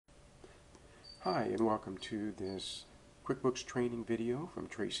Hi, and welcome to this QuickBooks training video from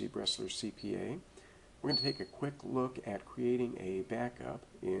Tracy Bressler CPA. We're going to take a quick look at creating a backup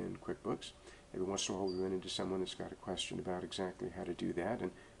in QuickBooks. Every once in a while we run into someone that's got a question about exactly how to do that,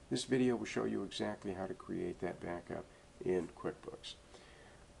 and this video will show you exactly how to create that backup in QuickBooks.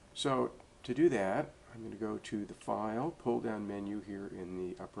 So to do that, I'm going to go to the File, pull-down menu here in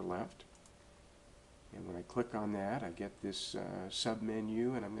the upper left. And when I click on that, I get this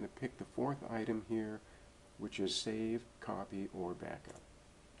sub-menu, and I'm going to pick the fourth item here, which is Save, Copy, or Backup.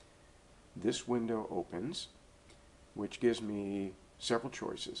 This window opens, which gives me several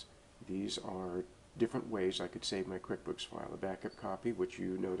choices. These are different ways I could save my QuickBooks file. A backup copy, which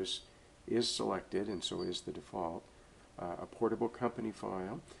you notice is selected, and so is the default. A portable company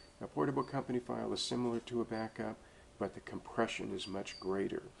file. A portable company file is similar to a backup, but the compression is much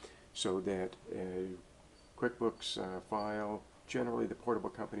greater. So that a QuickBooks file, generally the portable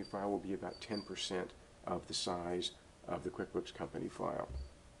company file will be about 10% of the size of the QuickBooks company file.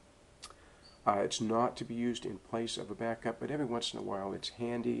 It's not to be used in place of a backup, but every once in a while it's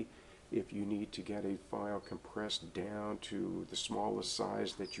handy if you need to get a file compressed down to the smallest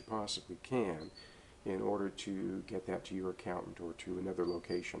size that you possibly can in order to get that to your accountant or to another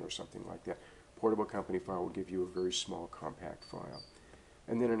location or something like that. Portable company file will give you a very small compact file.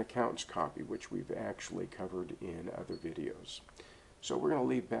 And then an accountant's copy, which we've actually covered in other videos. So we're going to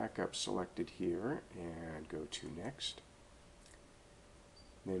leave backup selected here and go to Next.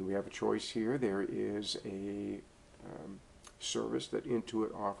 Then we have a choice here. There is a service that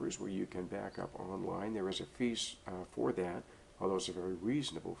Intuit offers where you can back up online. There is a fee for that, although it's a very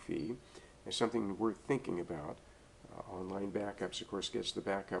reasonable fee. It's something worth thinking about. Online backups, of course, gets the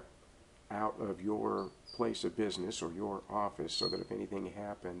backup out of your place of business or your office, so that if anything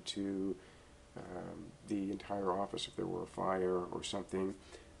happened to the entire office, if there were a fire or something,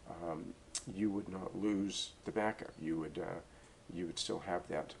 you would not lose the backup. You would still have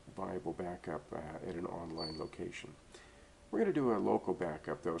that viable backup at an online location. We're going to do a local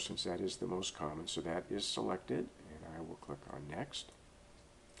backup though, since that is the most common, so that is selected, and I will click on Next.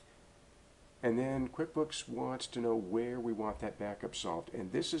 And then QuickBooks wants to know where we want that backup solved,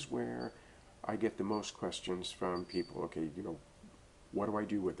 and this is where I get the most questions from people. Okay, what do I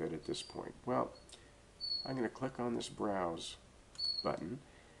do with it at this point? Well, I'm going to click on this Browse button,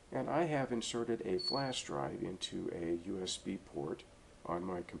 and I have inserted a flash drive into a USB port on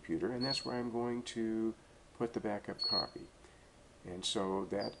my computer, and that's where I'm going to put the backup copy. And so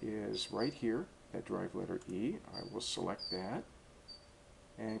that is right here, that drive letter E. I will select that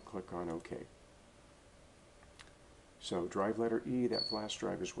and click on OK. So drive letter E, that flash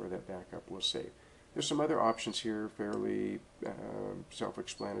drive, is where that backup will save. There's some other options here, fairly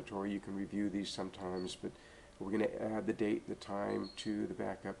self-explanatory. You can review these sometimes, but we're going to add the date, the time to the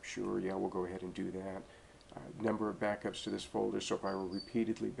backup. Sure, yeah, we'll go ahead and do that. Number of backups to this folder, so if I were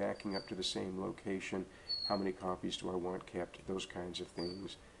repeatedly backing up to the same location, how many copies do I want kept, those kinds of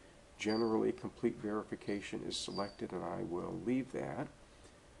things. Generally, complete verification is selected, and I will leave that.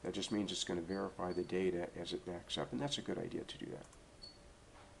 That just means it's going to verify the data as it backs up, and that's a good idea to do that.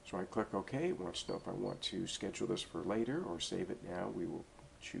 So I click OK. It wants to know if I want to schedule this for later or save it now. We will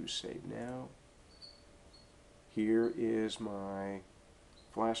choose Save Now. Here is my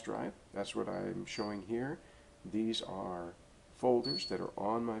flash drive. That's what I'm showing here. These are folders that are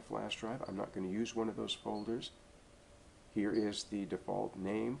on my flash drive. I'm not going to use one of those folders. Here is the default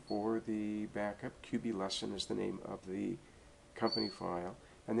name for the backup. QB Lesson is the name of the company file.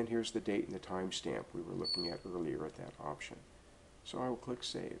 And then here's the date and the timestamp we were looking at earlier at that option. So I will click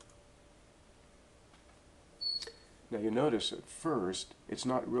Save. Now you'll notice at first it's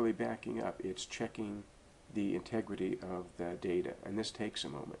not really backing up. It's checking the integrity of the data, and this takes a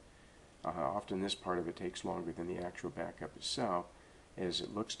moment. Often this part of it takes longer than the actual backup itself, as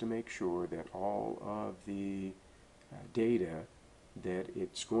it looks to make sure that all of the data that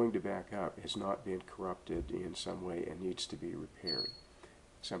it's going to back up has not been corrupted in some way and needs to be repaired.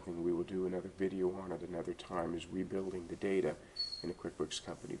 Something we will do another video on at another time is rebuilding the data in a QuickBooks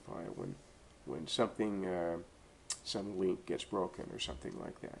company file when something, some link gets broken or something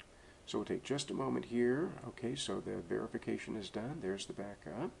like that. So we'll take just a moment here. Okay, so the verification is done. There's the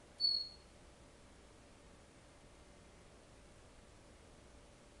backup.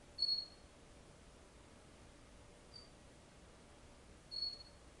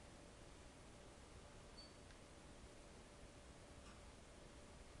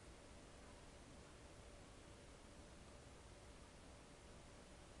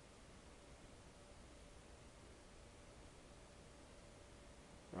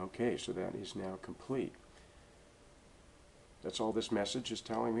 Okay, so that is now complete. That's all this message is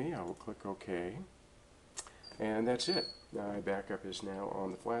telling me. I will click OK. And that's it. My backup is now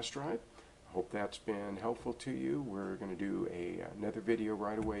on the flash drive. I hope that's been helpful to you. We're going to do another video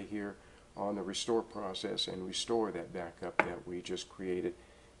right away here on the restore process and restore that backup that we just created.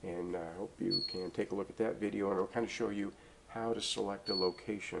 And I hope you can take a look at that video, and it'll kind of show you how to select a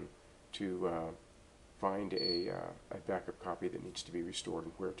location to find a backup copy that needs to be restored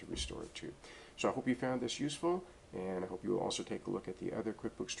and where to restore it to. So I hope you found this useful, and I hope you will also take a look at the other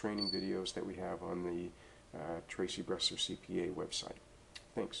QuickBooks training videos that we have on the Tracy Bressler CPA website.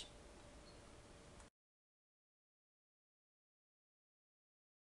 Thanks.